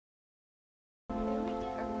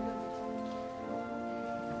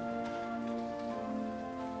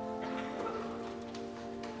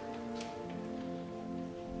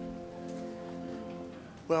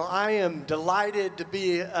Well, I am delighted to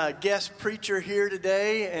be a guest preacher here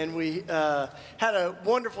today, and we had a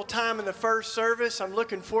wonderful time in the first service. I'm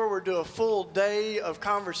looking forward to a full day of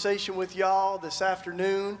conversation with y'all this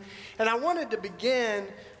afternoon. And I wanted to begin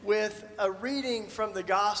with a reading from the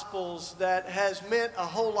Gospels that has meant a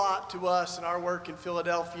whole lot to us in our work in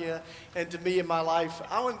Philadelphia and to me in my life.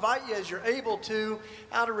 I'll invite you, as you're able to,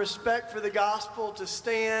 out of respect for the Gospel, to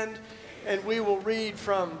stand, and we will read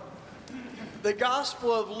from the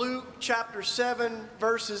Gospel of Luke, chapter 7,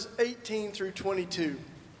 verses 18 through 22.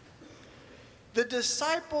 The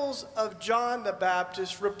disciples of John the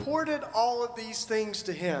Baptist reported all of these things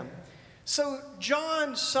to him. So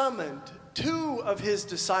John summoned two of his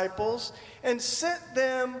disciples and sent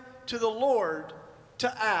them to the Lord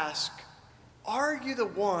to ask, "Are you the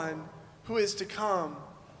one who is to come,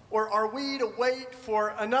 or are we to wait for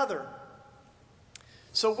another?"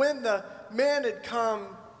 So when the men had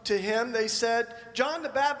come to him, they said, "John the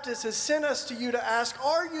Baptist has sent us to you to ask,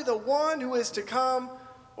 are you the one who is to come,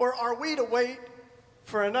 or are we to wait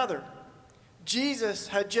for another?" Jesus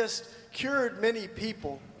had just cured many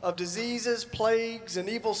people of diseases, plagues, and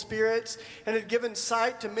evil spirits, and had given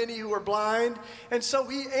sight to many who were blind. And so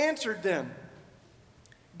he answered them,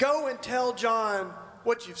 "Go and tell John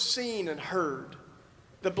what you've seen and heard.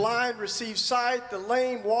 The blind receive sight, the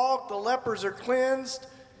lame walk, the lepers are cleansed,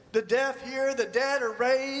 the deaf hear, the dead are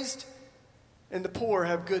raised, and the poor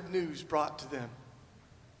have good news brought to them."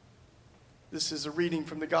 This is a reading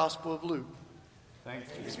from the Gospel of Luke.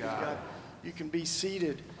 Thanks be to God. You can be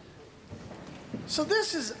seated. So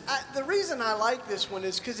this is, the reason I like this one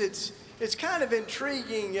is because it's kind of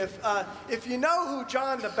intriguing. If you know who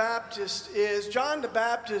John the Baptist is, John the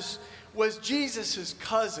Baptist was Jesus'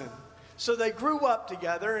 cousin. So they grew up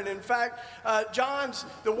together, and in fact, John's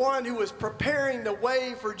the one who was preparing the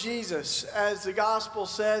way for Jesus, as the gospel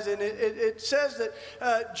says. And it says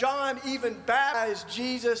that John even baptized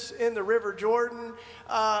Jesus in the River Jordan.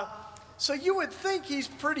 So you would think he's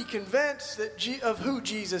pretty convinced of who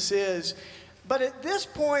Jesus is. But at this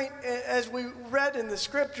point, as we read in the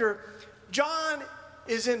scripture, John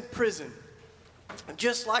is in prison.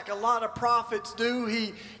 Just like a lot of prophets do,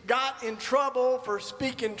 he got in trouble for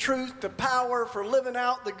speaking truth to power, for living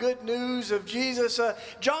out the good news of Jesus.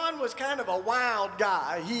 John was kind of a wild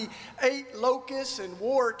guy. He ate locusts and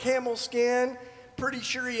wore camel skin. Pretty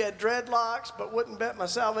sure he had dreadlocks, but wouldn't bet my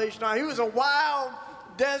salvation on. He was a wild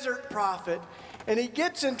desert prophet. And he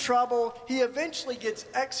gets in trouble. He eventually gets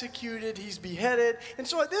executed. He's beheaded. And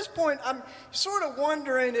so at this point, I'm sort of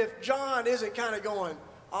wondering if John isn't kind of going,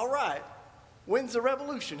 all right, when's the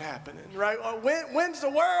revolution happening, right? When's the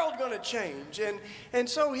world going to change? And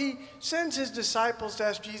so he sends his disciples to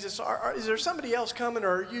ask Jesus, is there somebody else coming,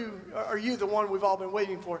 or are you the one we've all been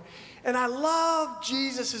waiting for? And I love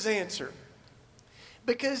Jesus' answer,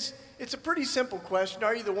 because it's a pretty simple question.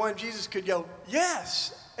 Are you the one? Jesus could go,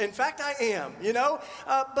 yes, in fact, I am,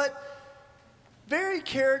 but very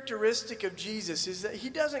characteristic of Jesus is that he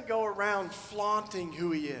doesn't go around flaunting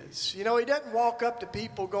who he is. He doesn't walk up to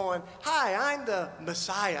people going, "Hi, I'm the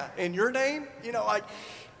Messiah, and your name?"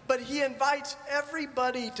 But he invites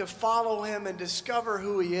everybody to follow him and discover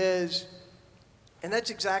who he is. And that's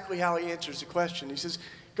exactly how he answers the question. He says,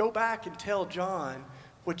 "Go back and tell John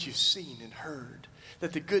what you've seen and heard.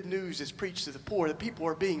 That the good news is preached to the poor, that people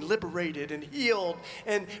are being liberated and healed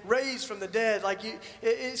and raised from the dead."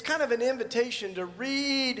 It's kind of an invitation to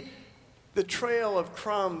read the trail of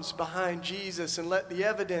crumbs behind Jesus and let the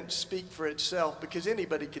evidence speak for itself, because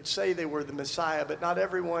anybody could say they were the Messiah, but not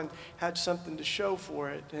everyone had something to show for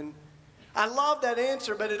it. And I love that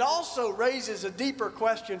answer, but it also raises a deeper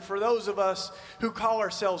question for those of us who call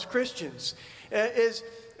ourselves Christians.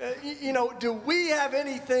 Do we have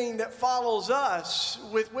anything that follows us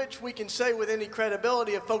with which we can say with any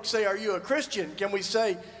credibility, if folks say, "Are you a Christian?" Can we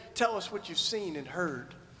say, "Tell us what you've seen and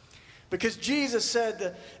heard"? Because Jesus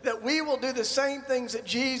said that we will do the same things that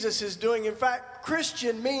Jesus is doing. In fact,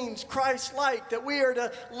 Christian means Christ-like, that we are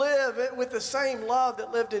to live with the same love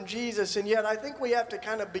that lived in Jesus. And yet I think we have to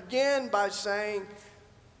kind of begin by saying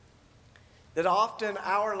that often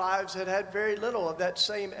our lives had very little of that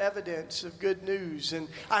same evidence of good news. And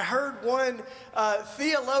I heard one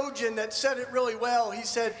theologian that said it really well. He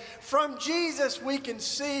said, "From Jesus we can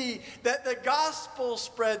see that the gospel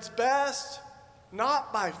spreads best,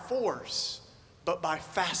 not by force, but by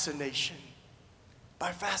fascination."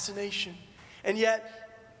 By fascination. And yet,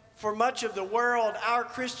 for much of the world, our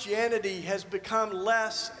Christianity has become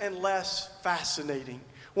less and less fascinating.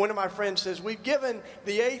 One of my friends says, we've given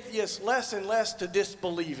the atheists less and less to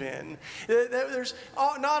disbelieve in. There's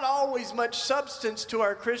not always much substance to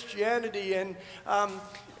our Christianity. And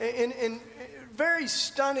very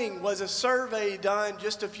stunning was a survey done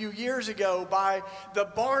just a few years ago by the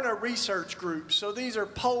Barna Research Group. So these are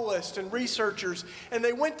polllists and researchers, and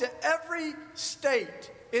they went to every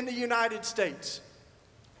state in the United States,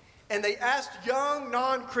 and they asked young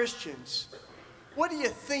non-Christians, what do you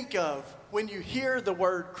think of when you hear the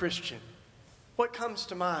word Christian? What comes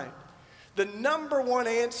to mind? The number one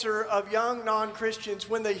answer of young non-Christians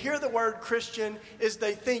when they hear the word Christian is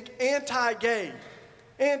they think anti-gay,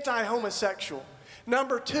 anti-homosexual.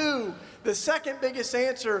 Number two, the second biggest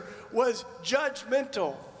answer was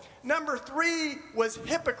judgmental. Number three was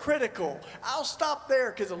hypocritical. I'll stop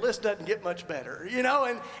there because the list doesn't get much better,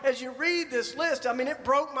 and as you read this list, it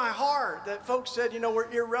broke my heart that folks said,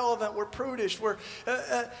 we're irrelevant, we're prudish,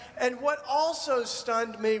 and what also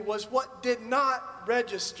stunned me was what did not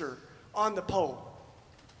register on the poll.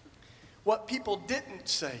 What people didn't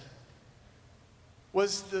say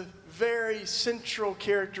was the very central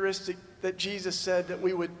characteristic that Jesus said that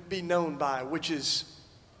we would be known by, which is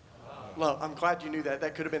love. I'm glad you knew that.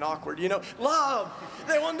 That could have been awkward. Love.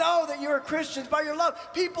 They will know that you are Christians by your love.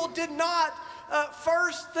 People did not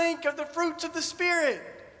first think of the fruits of the Spirit.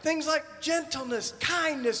 Things like gentleness,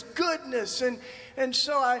 kindness, goodness. And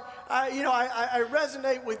so I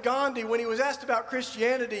resonate with Gandhi when he was asked about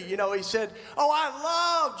Christianity. He said,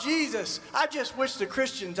 I love Jesus. I just wish the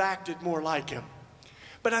Christians acted more like him.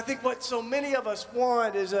 But I think what so many of us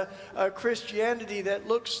want is a Christianity that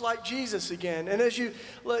looks like Jesus again. And as you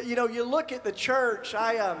look at the church,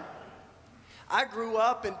 I grew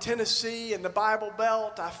up in Tennessee in the Bible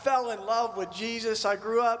Belt. I fell in love with Jesus. I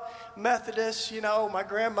grew up Methodist. My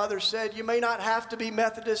grandmother said, you may not have to be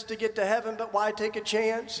Methodist to get to heaven, but why take a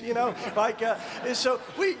chance? So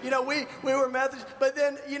we were Methodist. But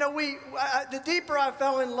then, the deeper I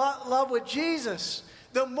fell in love with Jesus,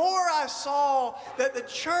 the more I saw that the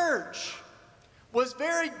church was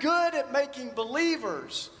very good at making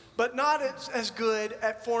believers, but not as good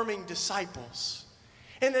at forming disciples.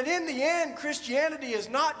 And that in the end, Christianity is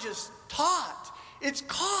not just taught, it's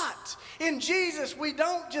caught. In Jesus, we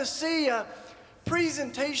don't just see a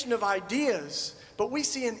presentation of ideas, but we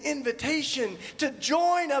see an invitation to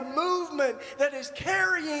join a movement that is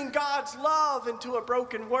carrying God's love into a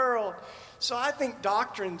broken world. So I think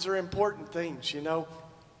doctrines are important things,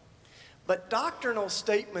 But doctrinal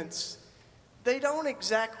statements, they don't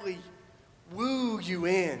exactly woo you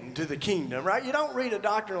in to the kingdom, right? You don't read a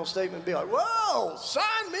doctrinal statement and be like, whoa,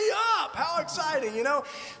 sign me up, how exciting,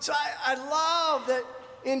 So I love that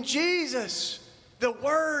in Jesus, the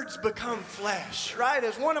words become flesh, right?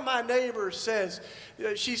 As one of my neighbors says,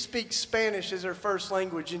 she speaks Spanish as her first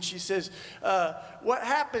language, and she says, what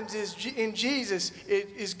happens is in Jesus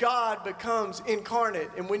is God becomes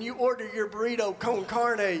incarnate. And when you order your burrito con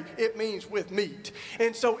carne, it means with meat.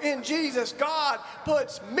 And so in Jesus, God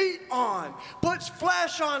puts meat on, puts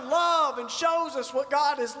flesh on love, and shows us what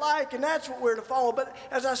God is like, and that's what we're to follow. But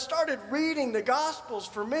as I started reading the Gospels,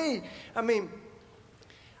 for me,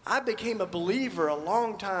 I became a believer a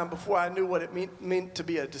long time before I knew what it meant to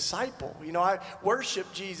be a disciple. I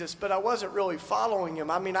worshiped Jesus, but I wasn't really following him.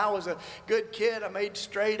 I was a good kid. I made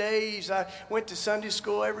straight A's. I went to Sunday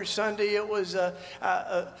school every Sunday. It was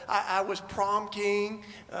I was prom king.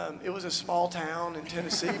 It was a small town in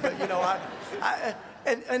Tennessee, but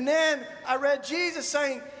and then I read Jesus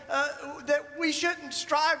saying that we shouldn't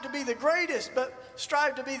strive to be the greatest, but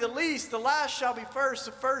strive to be the least. The last shall be first,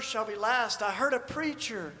 the first shall be last. I heard a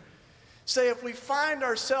preacher say if we find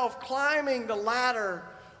ourselves climbing the ladder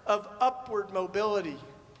of upward mobility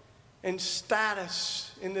and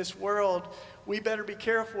status in this world, we better be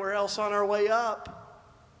careful, or else on our way up,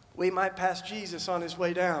 we might pass Jesus on his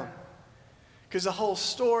way down. Because the whole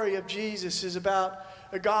story of Jesus is about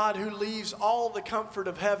a God who leaves all the comfort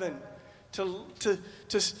of heaven to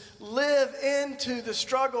live into the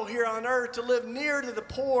struggle here on earth, to live near to the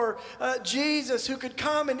poor. Jesus, who could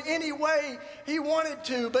come in any way he wanted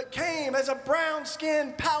to, but came as a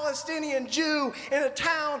brown-skinned Palestinian Jew in a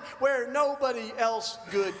town where nobody else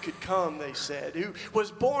good could come, they said, who was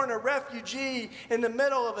born a refugee in the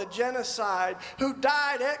middle of a genocide, who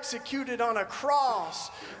died executed on a cross,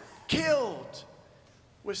 killed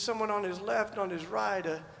with someone on his left, on his right,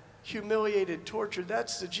 humiliated, tortured.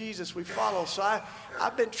 That's the Jesus we follow. So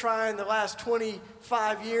I've been trying the last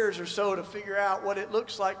 25 years or so to figure out what it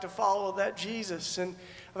looks like to follow that Jesus. And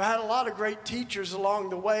I've had a lot of great teachers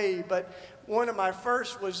along the way, but one of my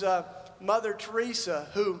first was Mother Teresa,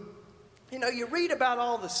 who, you read about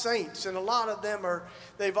all the saints, and a lot of them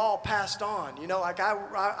they've all passed on. Like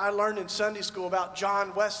I learned in Sunday school about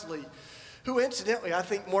John Wesley, who incidentally I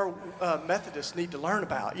think more Methodists need to learn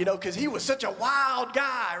about, because he was such a wild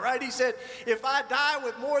guy, right? He said, if I die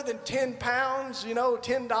with more than 10 pounds,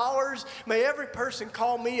 $10, may every person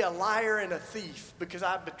call me a liar and a thief because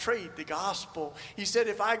I betrayed the gospel. He said,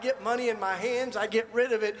 if I get money in my hands, I get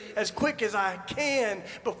rid of it as quick as I can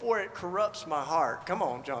before it corrupts my heart. Come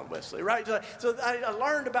on, John Wesley, right? So I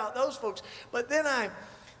learned about those folks, but then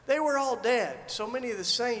they were all dead, so many of the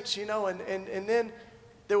saints, and then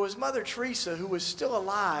there was Mother Teresa who was still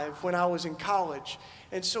alive when I was in college.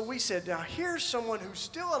 And so we said, now here's someone who's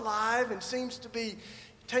still alive and seems to be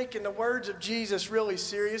taking the words of Jesus really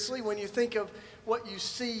seriously. When you think of what you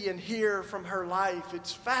see and hear from her life,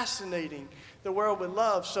 it's fascinating, the world with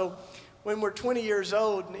love. So when we're 20 years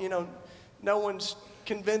old, no one's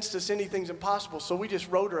convinced us anything's impossible. So we just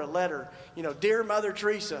wrote her a letter, Dear Mother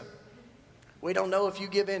Teresa, we don't know if you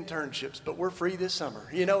give internships, but we're free this summer,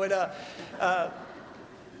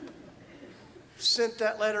 sent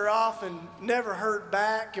that letter off and never heard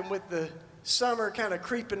back. And with the summer kind of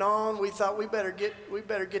creeping on, we thought we better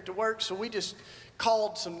get to work. So we just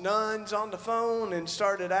called some nuns on the phone and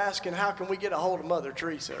started asking, how can we get a hold of Mother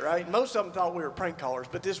Teresa, right? Most of them thought we were prank callers,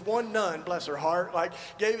 but this one nun, bless her heart,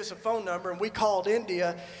 gave us a phone number, and we called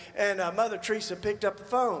India, and Mother Teresa picked up the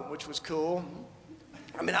phone, which was cool.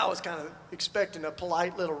 I mean, I was kind of expecting a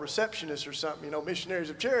polite little receptionist or something, Missionaries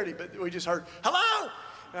of Charity, but we just heard, hello?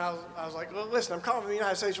 And I was like, well, listen, I'm calling from the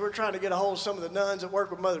United States. We're trying to get a hold of some of the nuns that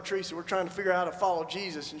work with Mother Teresa. We're trying to figure out how to follow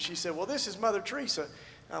Jesus. And she said, well, this is Mother Teresa.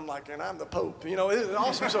 I'm like, and I'm the Pope. This is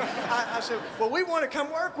awesome. So I said, well, we want to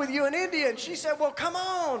come work with you in India. And she said, well, come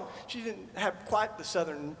on. She didn't have quite the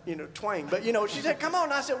southern, twang. But, she said, come on.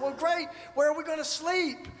 And I said, well, great. Where are we going to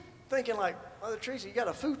sleep? Thinking like, Mother Teresa, you got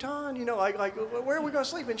a futon? Like where are we going to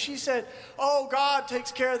sleep? And she said, oh, God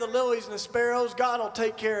takes care of the lilies and the sparrows. God will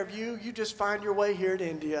take care of you. You just find your way here to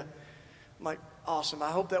India. I'm like, awesome.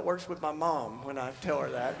 I hope that works with my mom when I tell her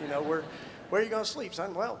that. Where are you going to sleep,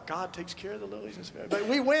 son? Well, God takes care of the lilies and sparrows. But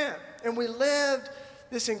we went, and we lived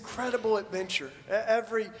this incredible adventure.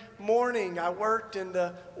 Every morning I worked in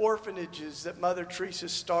the orphanages that Mother Teresa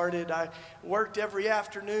started. I worked every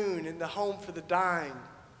afternoon in the home for the dying,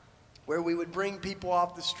 where we would bring people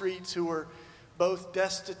off the streets who were both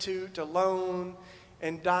destitute, alone,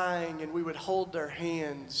 and dying, and we would hold their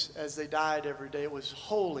hands as they died every day. It was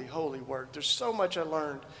holy, holy work. There's so much I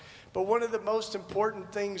learned. But one of the most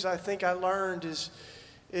important things I think I learned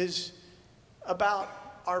is about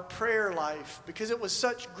our prayer life, because it was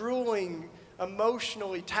such grueling,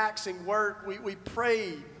 emotionally taxing work. We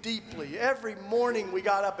prayed deeply. Every morning we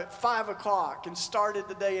got up at 5 o'clock and started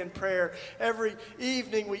the day in prayer. Every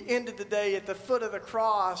evening we ended the day at the foot of the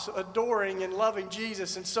cross, adoring and loving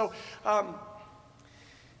Jesus. And so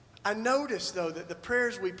I noticed, though, that the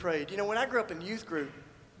prayers we prayed, when I grew up in youth group,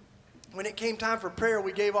 when it came time for prayer,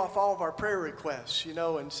 we gave off all of our prayer requests,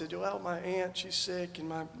 and said, well, my aunt, she's sick, and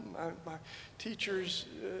my teacher's,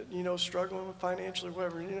 struggling financially,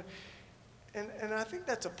 whatever, And I think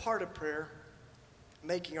that's a part of prayer,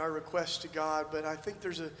 making our requests to God. But I think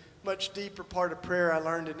there's a much deeper part of prayer I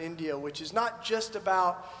learned in India, which is not just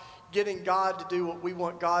about getting God to do what we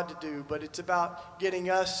want God to do, but it's about getting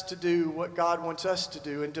us to do what God wants us to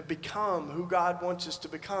do and to become who God wants us to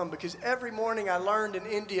become. Because every morning I learned in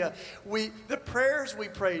India, the prayers we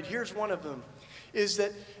prayed, here's one of them, is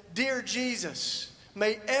that, Dear Jesus,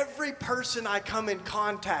 may every person I come in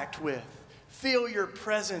contact with feel your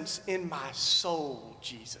presence in my soul,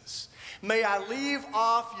 Jesus. May I leave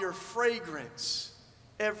off your fragrance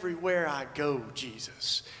everywhere I go,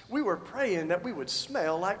 Jesus. We were praying that we would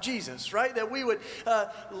smell like Jesus, right? That we would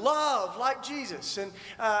love like Jesus. And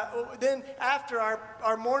then after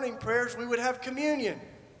our morning prayers, we would have communion,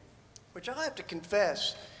 which I have to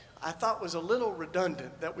confess, I thought was a little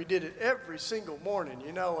redundant that we did it every single morning,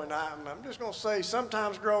 and I'm just going to say,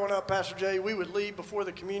 sometimes growing up, Pastor Jay, we would leave before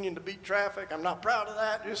the communion to beat traffic. I'm not proud of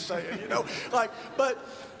that, just saying, but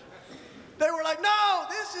they were like, no,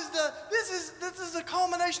 this is the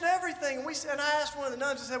culmination of everything. And I asked one of the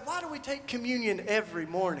nuns, I said, why do we take communion every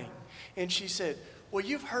morning? And she said, well,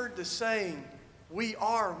 you've heard the saying, we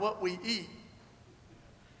are what we eat.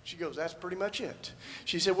 She goes, that's pretty much it.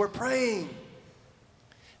 She said, we're praying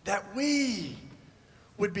that we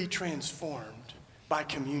would be transformed by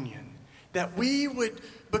communion, that we would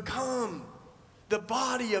become the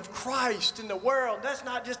body of Christ in the world. That's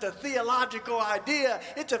not just a theological idea.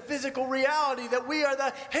 It's a physical reality that we are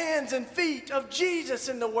the hands and feet of Jesus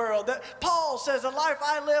in the world. That Paul says, the life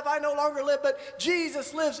I live, I no longer live, but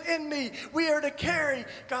Jesus lives in me. We are to carry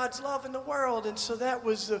God's love in the world. And so that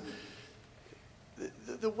was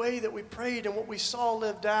the way that we prayed and what we saw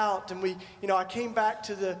lived out. And I came back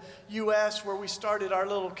to the U.S. where we started our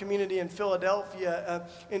little community in Philadelphia,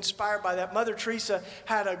 inspired by that. Mother Teresa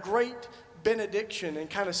had a great benediction and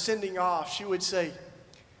kind of sending off. She would say,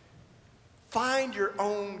 find your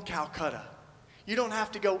own Calcutta. You don't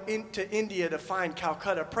have to go into India to find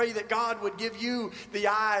Calcutta. Pray that God would give you the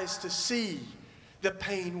eyes to see the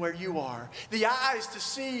pain where you are, the eyes to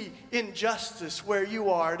see injustice where you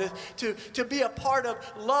are, to be a part of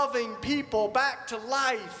loving people back to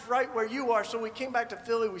life right where you are. So we came back to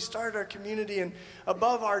Philly, we started our community, and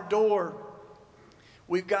above our door,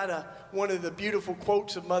 we've got one of the beautiful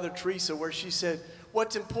quotes of Mother Teresa where she said,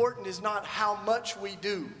 what's important is not how much we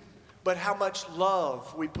do, but how much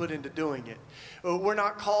love we put into doing it. We're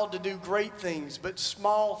not called to do great things, but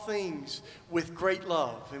small things with great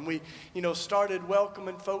love. And we, started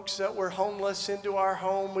welcoming folks that were homeless into our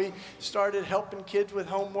home. We started helping kids with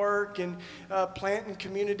homework and planting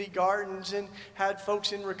community gardens, and had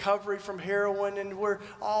folks in recovery from heroin, and we're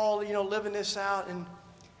all, living this out. And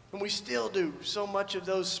we still do so much of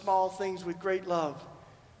those small things with great love.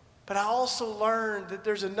 But I also learned that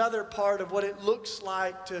there's another part of what it looks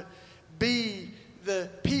like to be the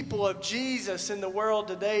people of Jesus in the world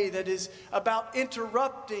today that is about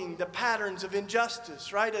interrupting the patterns of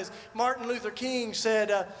injustice, right? As Martin Luther King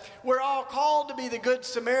said, we're all called to be the Good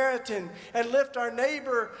Samaritan and lift our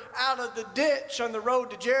neighbor out of the ditch on the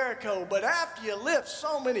road to Jericho. But after you lift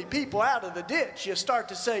so many people out of the ditch, you start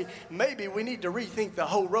to say, maybe we need to rethink the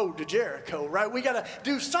whole road to Jericho, right? We got to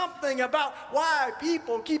do something about why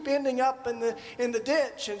people keep ending up in the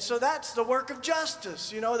ditch. And so that's the work of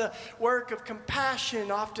justice, the work of compassion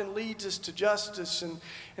often leads us to justice. And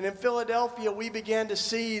in Philadelphia, we began to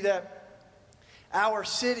see that our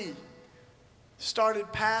city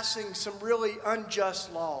started passing some really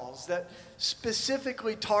unjust laws that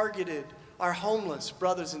specifically targeted our homeless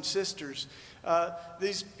brothers and sisters.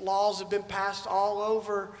 These laws have been passed all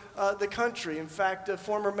over the country. In fact, the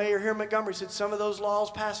former mayor here in Montgomery said some of those laws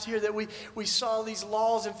passed here, that we saw these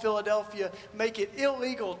laws in Philadelphia make it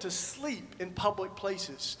illegal to sleep in public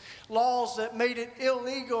places. Laws that made it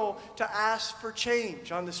illegal to ask for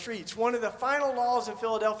change on the streets. One of the final laws in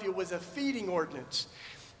Philadelphia was a feeding ordinance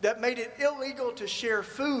that made it illegal to share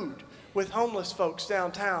food with homeless folks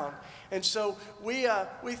downtown. And so we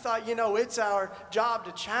thought, it's our job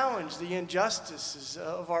to challenge the injustices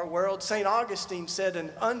of our world. St. Augustine said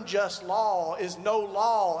an unjust law is no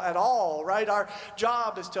law at all, right? Our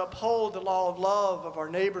job is to uphold the law of love of our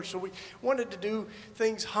neighbors. So we wanted to do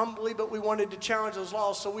things humbly, but we wanted to challenge those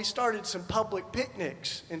laws. So we started some public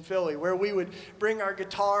picnics in Philly where we would bring our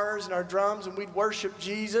guitars and our drums and we'd worship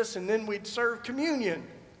Jesus, and then we'd serve communion,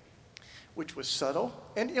 which was subtle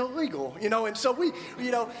and illegal, and so we,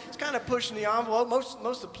 it's kind of pushing the envelope. Most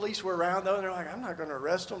of the police were around, though, and they're like, I'm not going to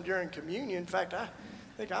arrest them during communion. In fact, I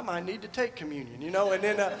think I might need to take communion, and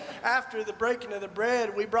then after the breaking of the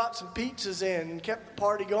bread, we brought some pizzas in and kept the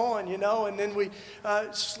party going, and then we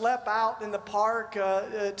slept out in the park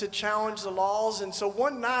to challenge the laws. And so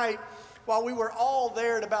one night, while we were all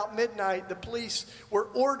there at about midnight, the police were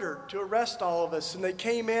ordered to arrest all of us. And they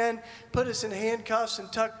came in, put us in handcuffs, and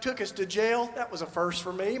took us to jail. That was a first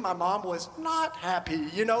for me. My mom was not happy,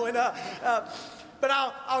 But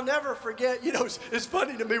I'll never forget, it's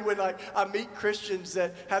funny to me when I meet Christians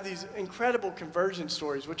that have these incredible conversion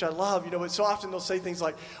stories, which I love, but so often they'll say things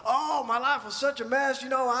like, oh, my life was such a mess,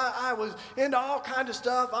 I was into all kinds of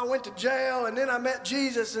stuff. I went to jail, and then I met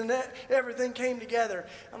Jesus, and everything came together.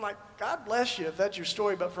 I'm like, God bless you if that's your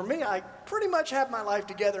story, but for me, I pretty much had my life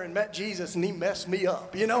together and met Jesus, and he messed me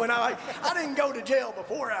up, and I didn't go to jail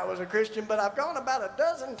before I was a Christian, but I've gone about a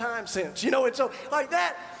dozen times since, and so like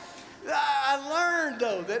that. I learned,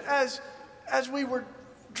 though, that as we were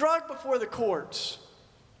dragged before the courts,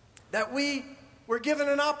 that we were given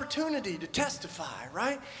an opportunity to testify,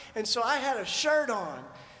 right? And so I had a shirt on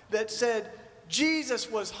that said, Jesus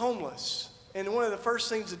was homeless. And one of the first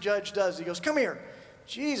things the judge does, he goes, come here,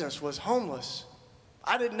 Jesus was homeless.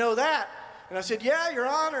 I didn't know that. And I said, yeah, Your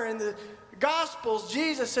Honor, in the Gospels,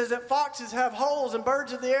 Jesus says that foxes have holes and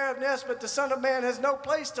birds of the air have nests, but the Son of Man has no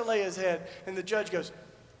place to lay his head. And the judge goes,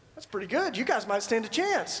 that's pretty good. You guys might stand a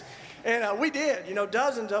chance. And we did.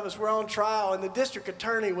 Dozens of us were on trial, and the district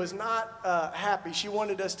attorney was not happy. She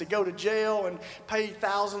wanted us to go to jail and pay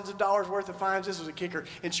thousands of dollars worth of fines. This was a kicker.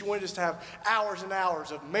 And she wanted us to have hours and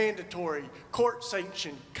hours of mandatory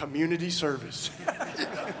court-sanctioned community service.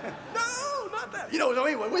 No, not that. So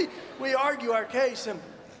anyway, we argue our case. And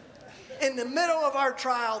in the middle of our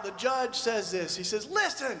trial, the judge says this. He says,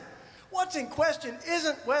 listen, what's in question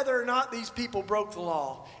isn't whether or not these people broke the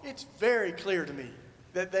law. It's very clear to me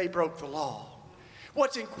that they broke the law.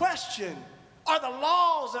 What's in question are the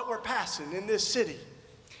laws that we're passing in this city.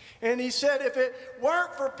 And he said if it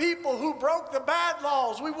weren't for people who broke the bad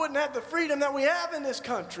laws, we wouldn't have the freedom that we have in this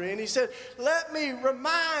country. And he said, let me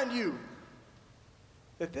remind you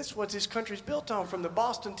that this is what this country's built on, from the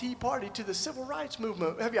Boston Tea Party to the Civil Rights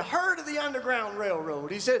Movement. Have you heard of the Underground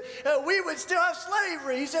Railroad? He said, we would still have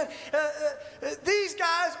slavery. He said, these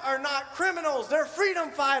guys are not criminals. They're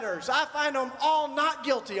freedom fighters. I find them all not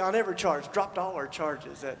guilty on every charge. Dropped all our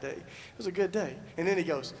charges that day. It was a good day. And then he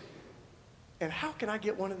goes, and how can I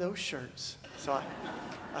get one of those shirts? So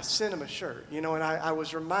I sent him a shirt, and I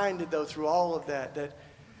was reminded, though, through all of that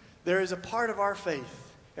there is a part of our faith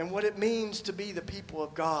and what it means to be the people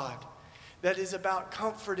of God that is about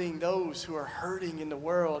comforting those who are hurting in the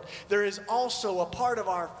world. There is also a part of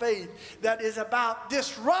our faith that is about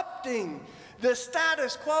disrupting the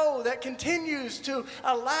status quo that continues to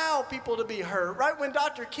allow people to be hurt. Right when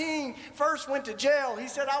Dr. King first went to jail, he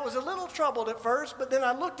said, I was a little troubled at first, but then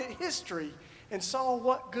I looked at history and saw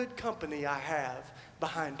what good company I have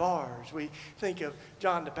behind bars. We think of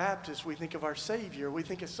John the Baptist. We think of our Savior. We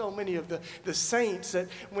think of so many of the saints that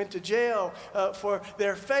went to jail for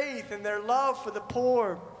their faith and their love for the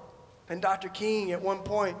poor. And Dr. King, at one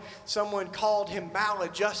point, someone called him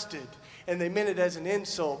maladjusted, and they meant it as an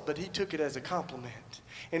insult, but he took it as a compliment.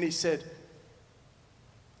 And he said,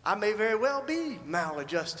 I may very well be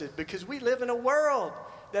maladjusted because we live in a world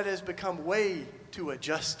that has become way too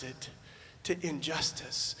adjusted to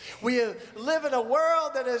injustice. We live in a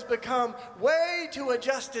world that has become way too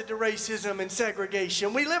adjusted to racism and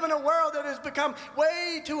segregation. We live in a world that has become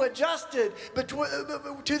way too adjusted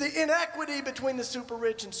to the inequity between the super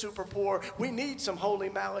rich and super poor. We need some holy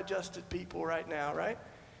maladjusted people right now, right?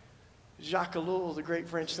 Jacques Ellul, the great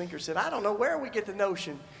French thinker, said, I don't know where we get the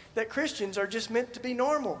notion that Christians are just meant to be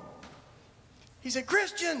normal. He said,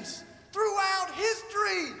 Christians throughout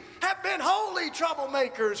history have been holy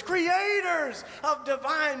troublemakers, creators of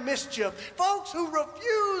divine mischief, folks who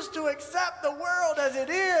refuse to accept the world as it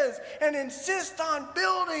is and insist on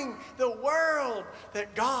building the world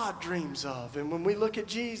that God dreams of. And when we look at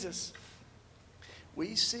Jesus,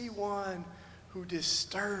 we see one who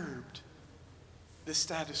disturbed the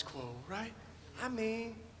status quo, right? I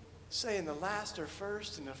mean, saying the last are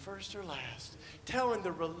first and the first are last, telling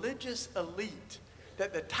the religious elite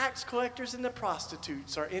that the tax collectors and the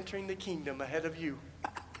prostitutes are entering the kingdom ahead of you.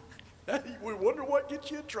 We wonder what gets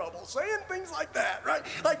you in trouble, saying things like that, right?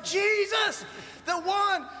 Like Jesus, the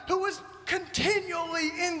one who was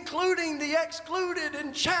continually including the excluded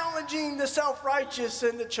and challenging the self-righteous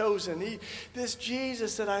and the chosen. This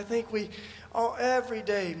Jesus that I think we all every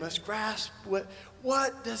day must grasp.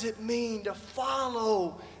 What does it mean to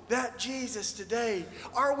follow that Jesus today?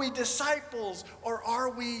 Are we disciples or are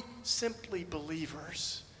we simply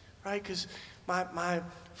believers? Right? Because my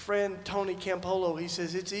friend Tony Campolo, he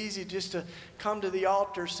says it's easy just to come to the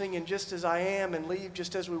altar singing just as I am and leave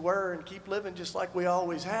just as we were and keep living just like we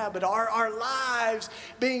always have. But are our lives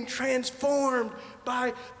being transformed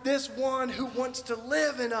by this one who wants to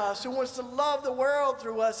live in us, who wants to love the world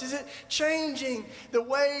through us? Is it changing the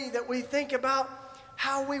way that we think about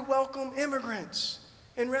how we welcome immigrants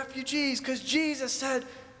and refugees? Because Jesus said,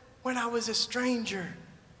 when I was a stranger,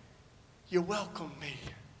 you welcomed me.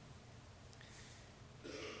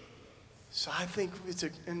 So I think it's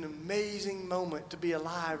an amazing moment to be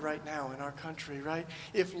alive right now in our country, right?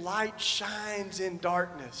 If light shines in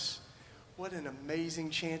darkness, what an amazing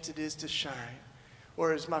chance it is to shine.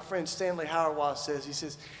 Or as my friend Stanley Hauerwas says, he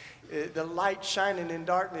says, the light shining in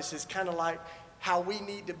darkness is kind of like how we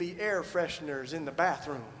need to be air fresheners in the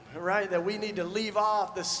bathroom, right? That we need to leave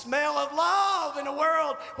off the smell of love in a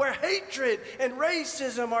world where hatred and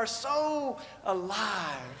racism are so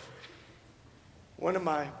alive. One of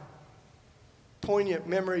my poignant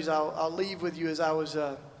memories I'll leave with you as I was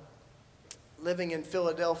living in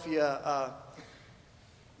Philadelphia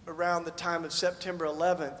around the time of September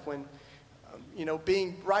 11th when,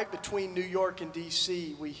 being right between New York and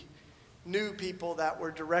D.C., we knew people that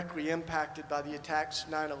were directly impacted by the attacks of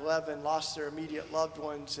 9/11, lost their immediate loved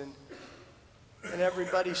ones, and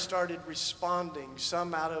everybody started responding,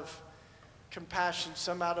 some out of compassion,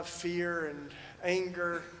 some out of fear and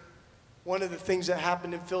anger. One of the things that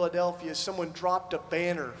happened in Philadelphia is someone dropped a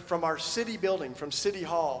banner from our city building, from City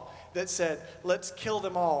Hall, that said, let's kill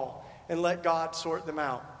them all and let God sort them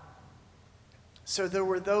out. So there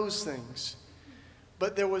were those things.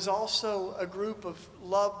 But there was also a group of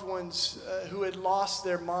loved ones who had lost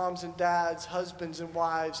their moms and dads, husbands and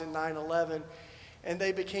wives in 9/11. And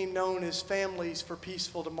they became known as Families for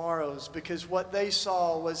Peaceful Tomorrows, because what they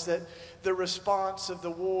saw was that the response of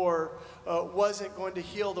the war wasn't going to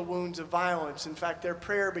heal the wounds of violence. In fact, their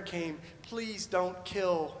prayer became, please don't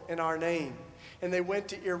kill in our name. And they went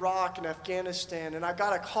to Iraq and Afghanistan, and I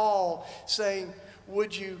got a call saying,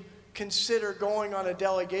 would you consider going on a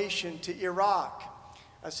delegation to Iraq?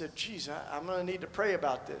 I said, geez, I'm going to need to pray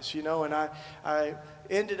about this, and I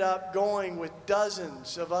ended up going with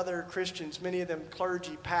dozens of other Christians, many of them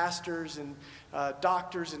clergy, pastors, and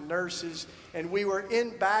doctors and nurses, and we were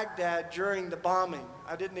in Baghdad during the bombing.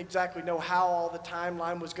 I didn't exactly know how all the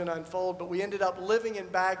timeline was going to unfold, but we ended up living in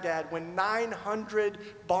Baghdad when 900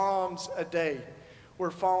 bombs a day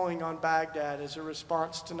were falling on Baghdad as a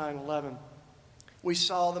response to 9/11. We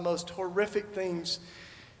saw the most horrific things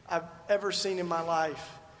I've ever seen in my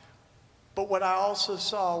life. But what I also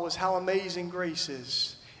saw was how amazing grace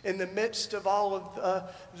is. In the midst of all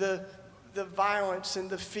of the violence and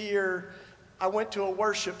the fear, I went to a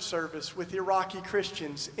worship service with Iraqi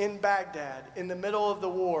Christians in Baghdad in the middle of the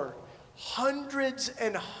war. Hundreds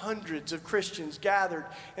and hundreds of Christians gathered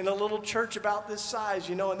in a little church about this size,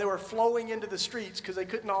 and they were flowing into the streets because they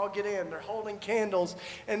couldn't all get in. They're holding candles.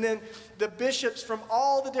 And then the bishops from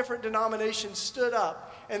all the different denominations stood up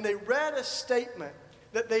and they read a statement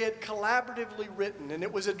that they had collaboratively written, and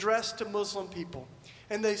it was addressed to Muslim people.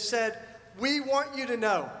 And they said, we want you to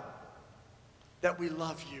know that we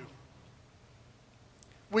love you.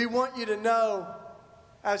 We want you to know,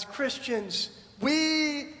 as Christians,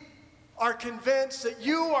 we are convinced that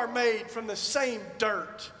you are made from the same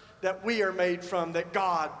dirt that we are made from, that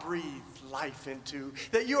God breathed life into,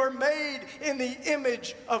 that you are made in the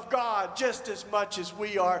image of God just as much as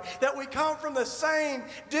we are, that we come from the same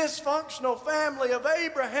dysfunctional family of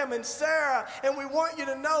Abraham and Sarah, and we want you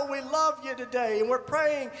to know we love you today, and we're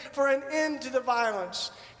praying for an end to the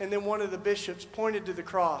violence. And then one of the bishops pointed to the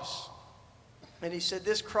cross, and he said,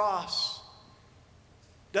 this cross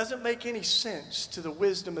doesn't make any sense to the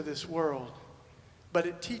wisdom of this world, but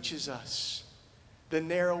it teaches us the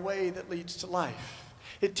narrow way that leads to life.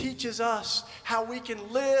 It teaches us how we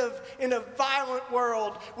can live in a violent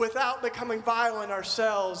world without becoming violent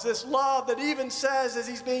ourselves. This love that even says as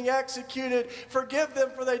he's being executed, forgive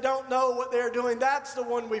them for they don't know what they're doing. That's the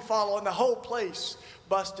one we follow. And the whole place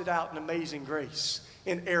busted out in amazing grace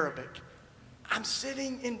in Arabic. I'm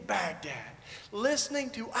sitting in Baghdad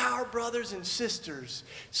listening to our brothers and sisters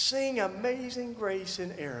sing Amazing Grace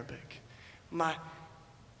in Arabic. My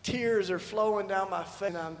tears are flowing down my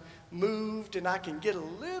face. I'm moved, and I can get a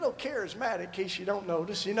little charismatic, in case you don't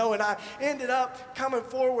notice, and I ended up coming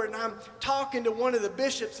forward, and I'm talking to one of the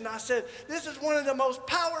bishops, and I said, this is one of the most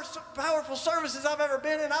powerful services I've ever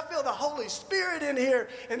been in. I feel the Holy Spirit in here.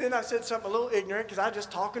 And then I said something a little ignorant, because I was just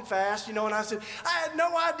talking fast, and I said, I had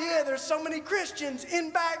no idea there's so many Christians in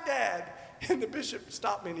Baghdad. And the bishop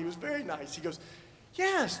stopped me, and he was very nice. He goes,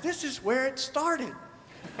 yes, this is where it started.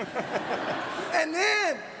 And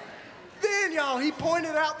then, y'all, he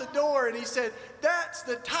pointed out the door and he said, that's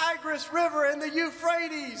the Tigris River and the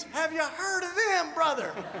Euphrates. Have you heard of them,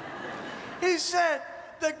 brother? He said,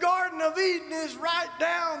 the Garden of Eden is right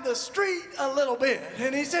down the street a little bit.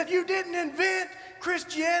 And he said, you didn't invent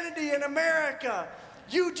Christianity in America.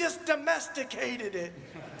 You just domesticated it.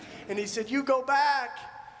 And he said, you go back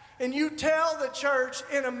and you tell the church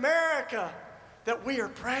in America that we are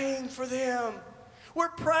praying for them. We're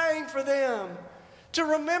praying for them to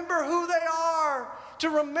remember who they are, to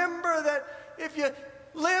remember that if you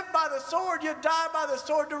live by the sword, you die by the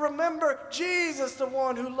sword, to remember Jesus, the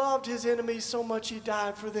one who loved his enemies so much he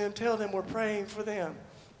died for them. Tell them we're praying for them.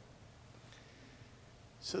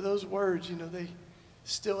 So those words, they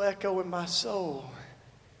still echo in my soul.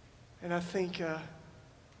 And I think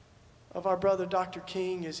of our brother Dr.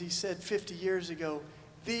 King, as he said 50 years ago,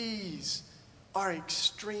 these are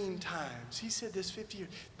extreme times. He said this 50 years.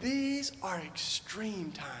 These are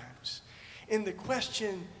extreme times. And the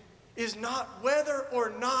question is not whether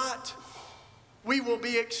or not we will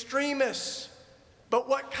be extremists, but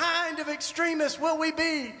what kind of extremists will we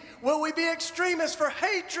be? Will we be extremists for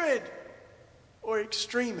hatred or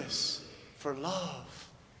extremists for love?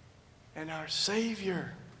 And our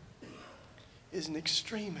Savior is an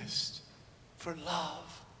extremist for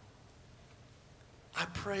love. I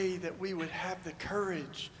pray that we would have the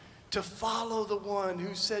courage to follow the one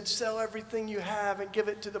who said, sell everything you have and give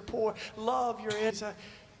it to the poor. Love your enemies.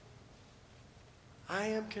 I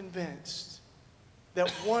am convinced that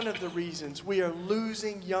one of the reasons we are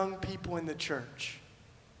losing young people in the church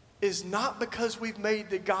is not because we've made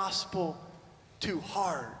the gospel too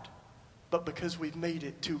hard, but because we've made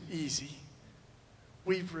it too easy.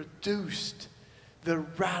 We've reduced the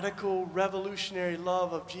radical, revolutionary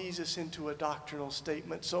love of Jesus into a doctrinal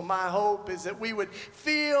statement. So my hope is that we would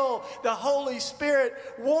feel the Holy Spirit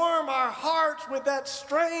warm our hearts with that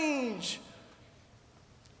strange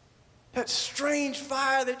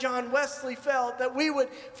fire that John Wesley felt, that we would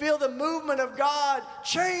feel the movement of God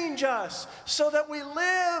change us so that we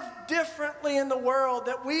live differently in the world,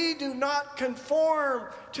 that we do not conform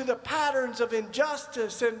to the patterns of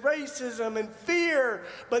injustice and racism and fear,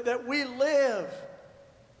 but that we live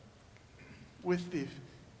with the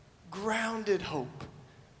grounded hope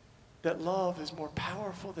that love is more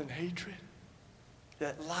powerful than hatred,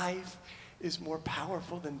 that life is more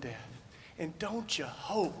powerful than death. And don't you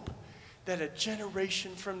hope that a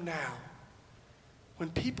generation from now,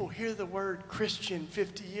 when people hear the word Christian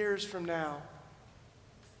 50 years from now,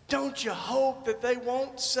 don't you hope that they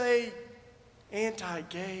won't say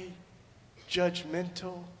anti-gay,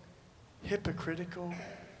 judgmental, hypocritical,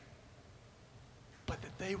 but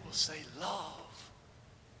that they will say love,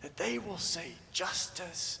 that they will say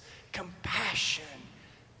justice, compassion,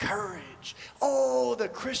 courage. Oh, the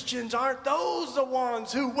Christians, aren't those the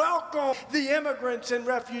ones who welcome the immigrants and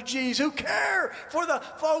refugees, who care for the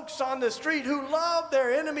folks on the street, who love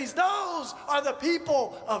their enemies? Those are the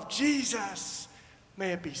people of Jesus.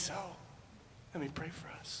 May it be so. Let me pray for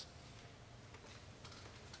us.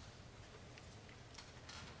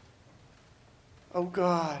 Oh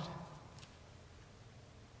God,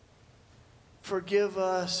 forgive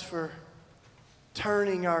us for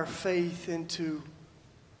turning our faith into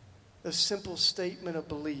a simple statement of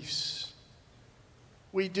beliefs.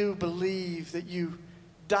 We do believe that you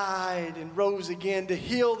died and rose again to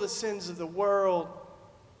heal the sins of the world.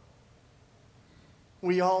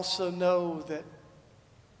 We also know that,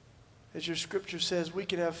 as your scripture says, we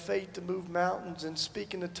can have faith to move mountains and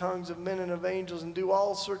speak in the tongues of men and of angels and do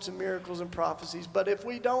all sorts of miracles and prophecies. But if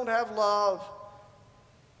we don't have love,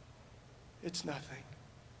 it's nothing.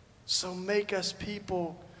 So make us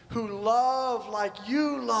people who love like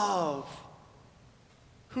you love,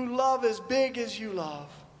 who love as big as you love.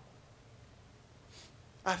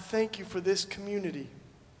 I thank you for this community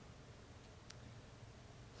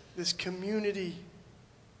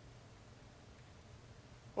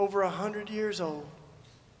over 100 years old.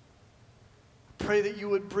 I pray that you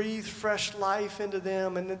would breathe fresh life into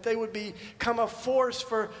them and that they would become a force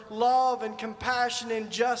for love and compassion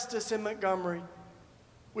and justice in Montgomery.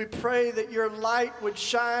 We pray that your light would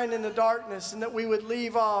shine in the darkness and that we would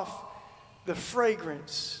leave off the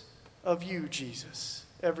fragrance of you, Jesus,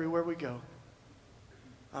 everywhere we go.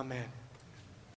 Amen.